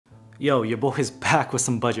Yo, your boy is back with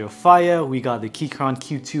some budget fire. We got the Keychron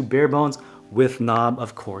Q2 bare bones with knob,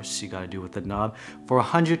 of course, you gotta do with the knob, for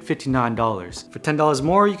 $159. For $10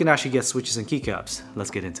 more, you can actually get switches and keycaps. Let's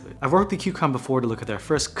get into it. I've worked the Keychron before to look at their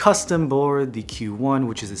first custom board, the Q1,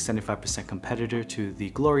 which is a 75% competitor to the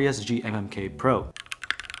glorious GMK Pro.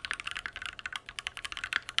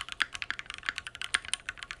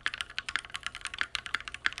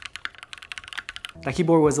 That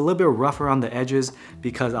keyboard was a little bit rough around the edges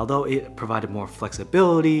because although it provided more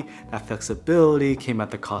flexibility, that flexibility came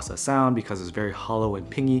at the cost of sound because it was very hollow and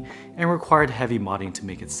pingy and required heavy modding to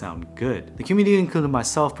make it sound good. The community, including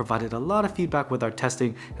myself, provided a lot of feedback with our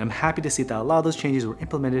testing, and I'm happy to see that a lot of those changes were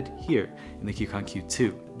implemented here in the Keychron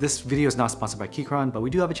Q2. This video is not sponsored by Keychron, but we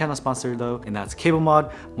do have a channel sponsor though, and that's Cable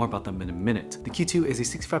Mod. More about them in a minute. The Q2 is a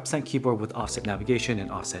 65% keyboard with offset navigation and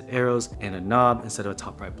offset arrows and a knob instead of a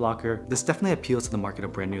top right blocker. This definitely appeals to the market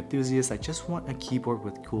of brand new enthusiasts that just want a keyboard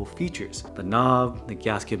with cool features. The knob, the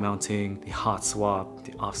gasket mounting, the hot swap,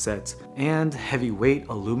 the offsets, and heavyweight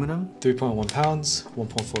aluminum. 3.1 pounds,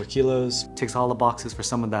 1.4 kilos. Ticks all the boxes for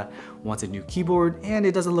someone that wants a new keyboard, and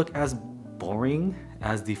it doesn't look as boring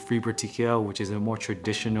as the Freebird TKO, which is a more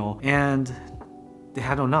traditional, and they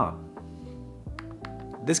had no knob.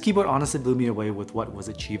 This keyboard honestly blew me away with what was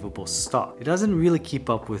achievable stock. It doesn't really keep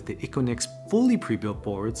up with the Iconix fully pre-built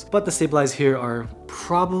boards, but the stabilizers here are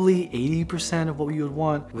probably 80% of what you would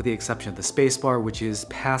want, with the exception of the spacebar, which is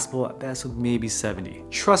passable at best with maybe 70.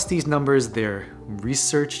 Trust these numbers, they're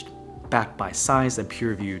researched, backed by science, and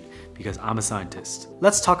peer-reviewed because I'm a scientist.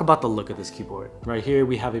 Let's talk about the look of this keyboard. Right here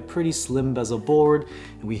we have a pretty slim bezel board,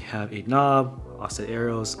 and we have a knob, offset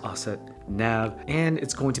arrows, offset nav, and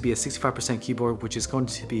it's going to be a 65% keyboard, which is going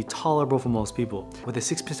to be tolerable for most people. With a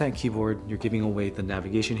 6% keyboard, you're giving away the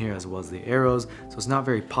navigation here as well as the arrows, so it's not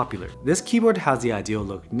very popular. This keyboard has the ideal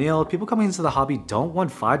look nailed. People coming into the hobby don't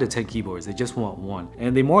want 5 to 10 keyboards, they just want one.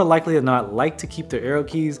 And they more likely than not like to keep their arrow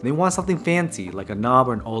keys. They want something fancy, like a knob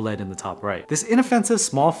or an OLED in the top right. This inoffensive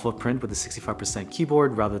small footprint with a 65%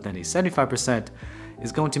 keyboard rather than a 75%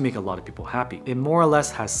 is going to make a lot of people happy. It more or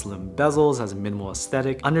less has slim bezels, has a minimal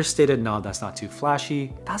aesthetic, understated knob that's not too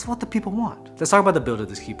flashy. That's what the people want. Let's talk about the build of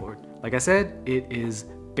this keyboard. Like I said, it is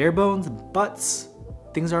bare bones, but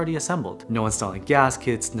things are already assembled. No installing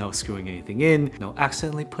gaskets, no screwing anything in, no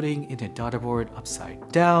accidentally putting in a daughterboard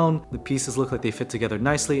upside down. The pieces look like they fit together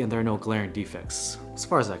nicely and there are no glaring defects, as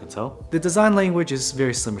far as I can tell. The design language is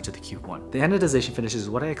very similar to the Q1. The anodization finish is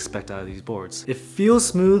what I expect out of these boards. It feels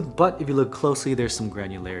smooth, but if you look closely, there's some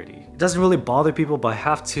granularity. It doesn't really bother people, but I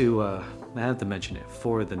have to mention it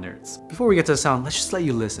for the nerds. Before we get to the sound, let's just let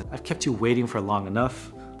you listen. I've kept you waiting for long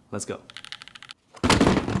enough. Let's go.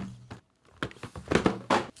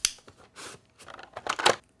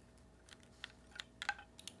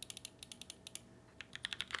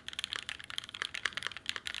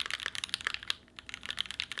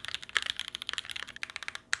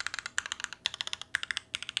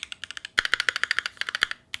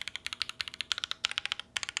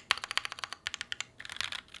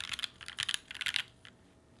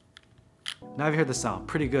 Now you've heard the sound,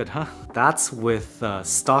 pretty good, huh? That's with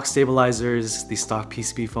stock stabilizers, the stock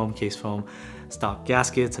PCB foam, case foam, stock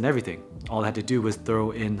gaskets, and everything. All I had to do was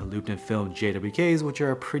throw in the lubed and filmed JWKs, which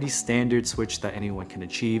are a pretty standard switch that anyone can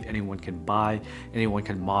achieve, anyone can buy, anyone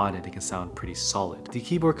can mod, and they can sound pretty solid. The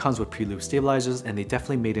keyboard comes with pre-lubed stabilizers, and they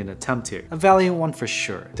definitely made an attempt here. A valiant one for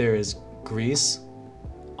sure. There is grease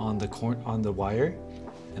on the wire,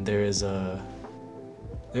 and there's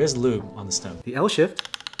lube on the stem. The L shift,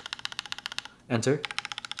 enter,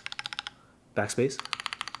 backspace.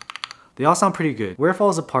 They all sound pretty good. Where it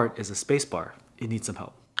falls apart is a spacebar. It needs some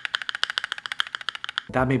help.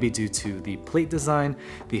 That may be due to the plate design,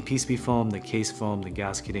 the PCB foam, the case foam, the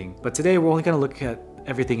gasketing. But today we're only gonna look at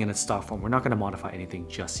everything in its stock form. We're not gonna modify anything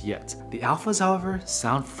just yet. The alphas, however,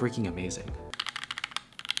 sound freaking amazing.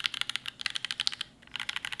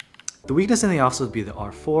 The weakness in the alphas would be the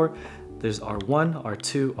R4. There's R1,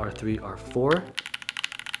 R2, R3, R4.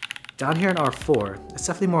 Down here in R4, it's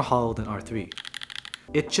definitely more hollow than R3.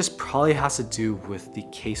 It just probably has to do with the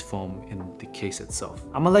case foam in the case itself.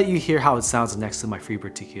 I'm gonna let you hear how it sounds next to my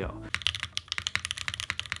Freebird TKO.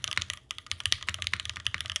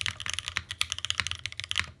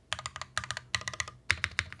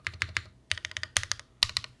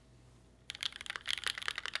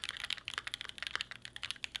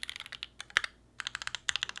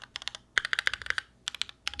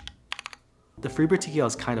 The Freebird TKL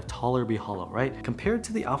is kind of tolerably hollow, right? Compared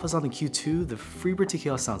to the alphas on the Q2, the Freebird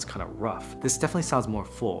TKL sounds kind of rough. This definitely sounds more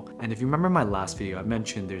full. And if you remember my last video, I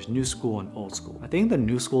mentioned there's new school and old school. I think the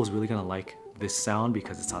new school is really gonna like this sound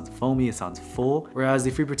because it sounds foamy, it sounds full, whereas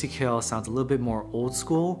the Freebird TKL sounds a little bit more old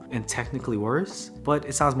school and technically worse, but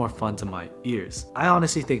it sounds more fun to my ears. I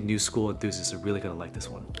honestly think new school enthusiasts are really gonna like this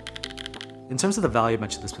one. In terms of the value, I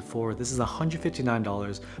mentioned this before, this is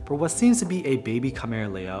 $159 for what seems to be a baby camera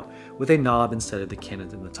layout with a knob instead of the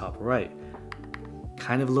Canon in the top right.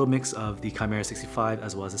 Kind of a little mix of the Chimera 65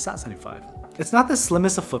 as well as the Sat 75. It's not the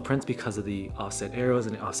slimmest of footprints because of the offset arrows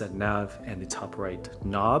and the offset nav and the top right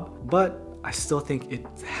knob, but I still think it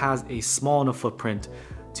has a small enough footprint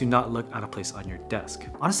to not look out of place on your desk.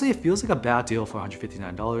 Honestly, it feels like a bad deal for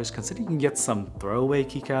 $159 considering you can get some throwaway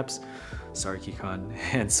keycaps, sorry Keychron,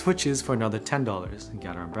 and switches for another $10 in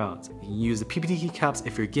Gatter and Browns. You can use the PPT keycaps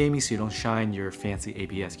if you're gaming so you don't shine your fancy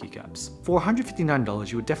ABS keycaps. For $159,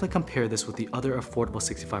 you would definitely compare this with the other affordable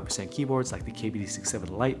 65% keyboards like the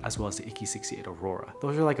KBD67 Lite as well as the AKE68 Aurora.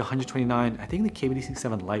 Those are like $129. I think the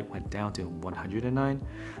KBD67 Lite went down to $109.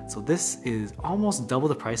 So this is almost double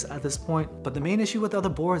the price at this point, but the main issue with the other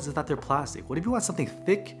boards is that they're plastic. What if you want something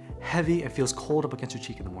thick, heavy, and feels cold up against your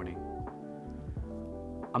cheek in the morning?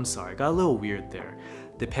 I'm sorry, I got a little weird there.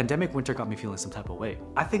 The pandemic winter got me feeling some type of way.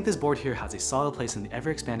 I think this board here has a solid place in the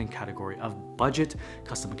ever-expanding category of budget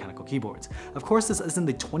custom mechanical keyboards. Of course, this isn't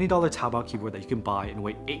the $20 Taobao keyboard that you can buy and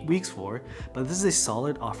wait 8 weeks for, but this is a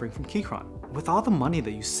solid offering from Keychron. With all the money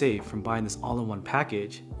that you save from buying this all-in-one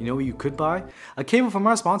package, you know what you could buy? A cable from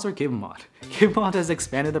our sponsor, CableMod. CableMod has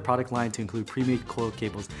expanded the product line to include pre-made coil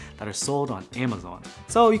cables that are sold on Amazon.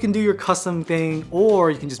 So you can do your custom thing,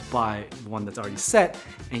 or you can just buy one that's already set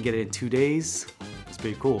and get it in 2 days. It's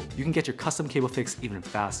pretty cool. You can get your custom cable fix even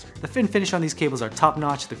faster. The fit and finish on these cables are top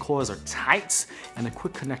notch, the coils are tight, and the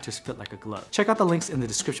quick connectors fit like a glove. Check out the links in the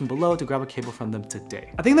description below to grab a cable from them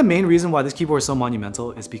today. I think the main reason why this keyboard is so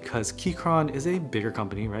monumental is because Keychron is a bigger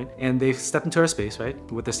company, right? And they've stepped into our space, right?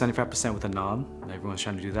 With their 75% with a knob, everyone's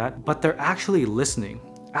trying to do that, but they're actually listening.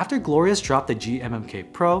 After Glorious dropped the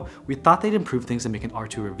GMK Pro, we thought they'd improve things and make an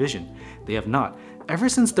R2 revision. They have not. Ever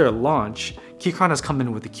since their launch, Keychron has come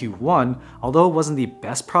in with the Q1. Although it wasn't the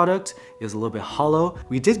best product, it was a little bit hollow.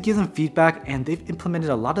 We did give them feedback and they've implemented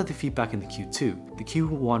a lot of the feedback in the Q2. The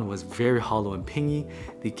Q1 was very hollow and pingy.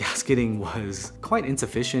 The gasketing was quite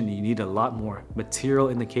insufficient. You need a lot more material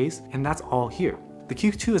in the case, and that's all here. The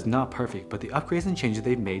Q2 is not perfect, but the upgrades and changes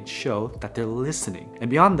they've made show that they're listening. And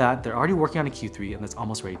beyond that, they're already working on a Q3 and that's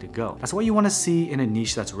almost ready to go. That's what you want to see in a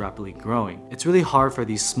niche that's rapidly growing. It's really hard for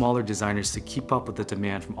these smaller designers to keep up with the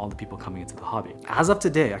demand from all the people coming into the hobby. As of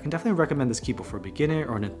today, I can definitely recommend this keyboard for a beginner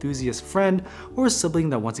or an enthusiast friend or a sibling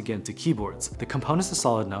that wants to get into keyboards. The components are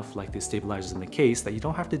solid enough, like the stabilizers in the case, that you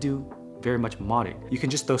don't have to do very much modding. You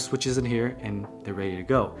can just throw switches in here and they're ready to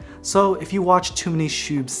go. So if you watch too many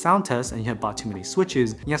Shube sound tests and you have bought too many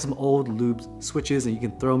switches, you have some old lubed switches and you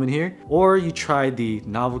can throw them in here, or you tried the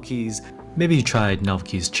novelkeys, maybe you tried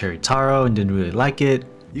novelkeys Cherry Taro and didn't really like it,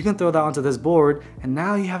 you can throw that onto this board and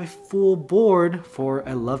now you have a full board for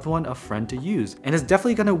a loved one, a friend to use. And it's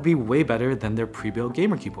definitely gonna be way better than their pre-built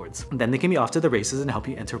gamer keyboards. And then they can be off to the races and help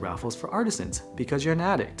you enter raffles for artisans because you're an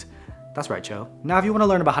addict. That's right, Joe. Now, if you want to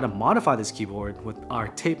learn about how to modify this keyboard with our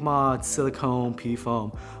tape mod, silicone, PD foam,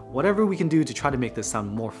 whatever we can do to try to make this sound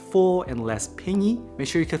more full and less pingy, make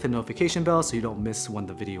sure you click the notification bell so you don't miss when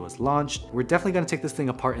the video is launched. We're definitely going to take this thing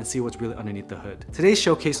apart and see what's really underneath the hood. Today's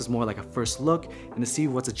showcase was more like a first look and to see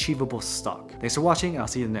what's achievable stock. Thanks for watching, and I'll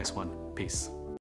see you in the next one. Peace.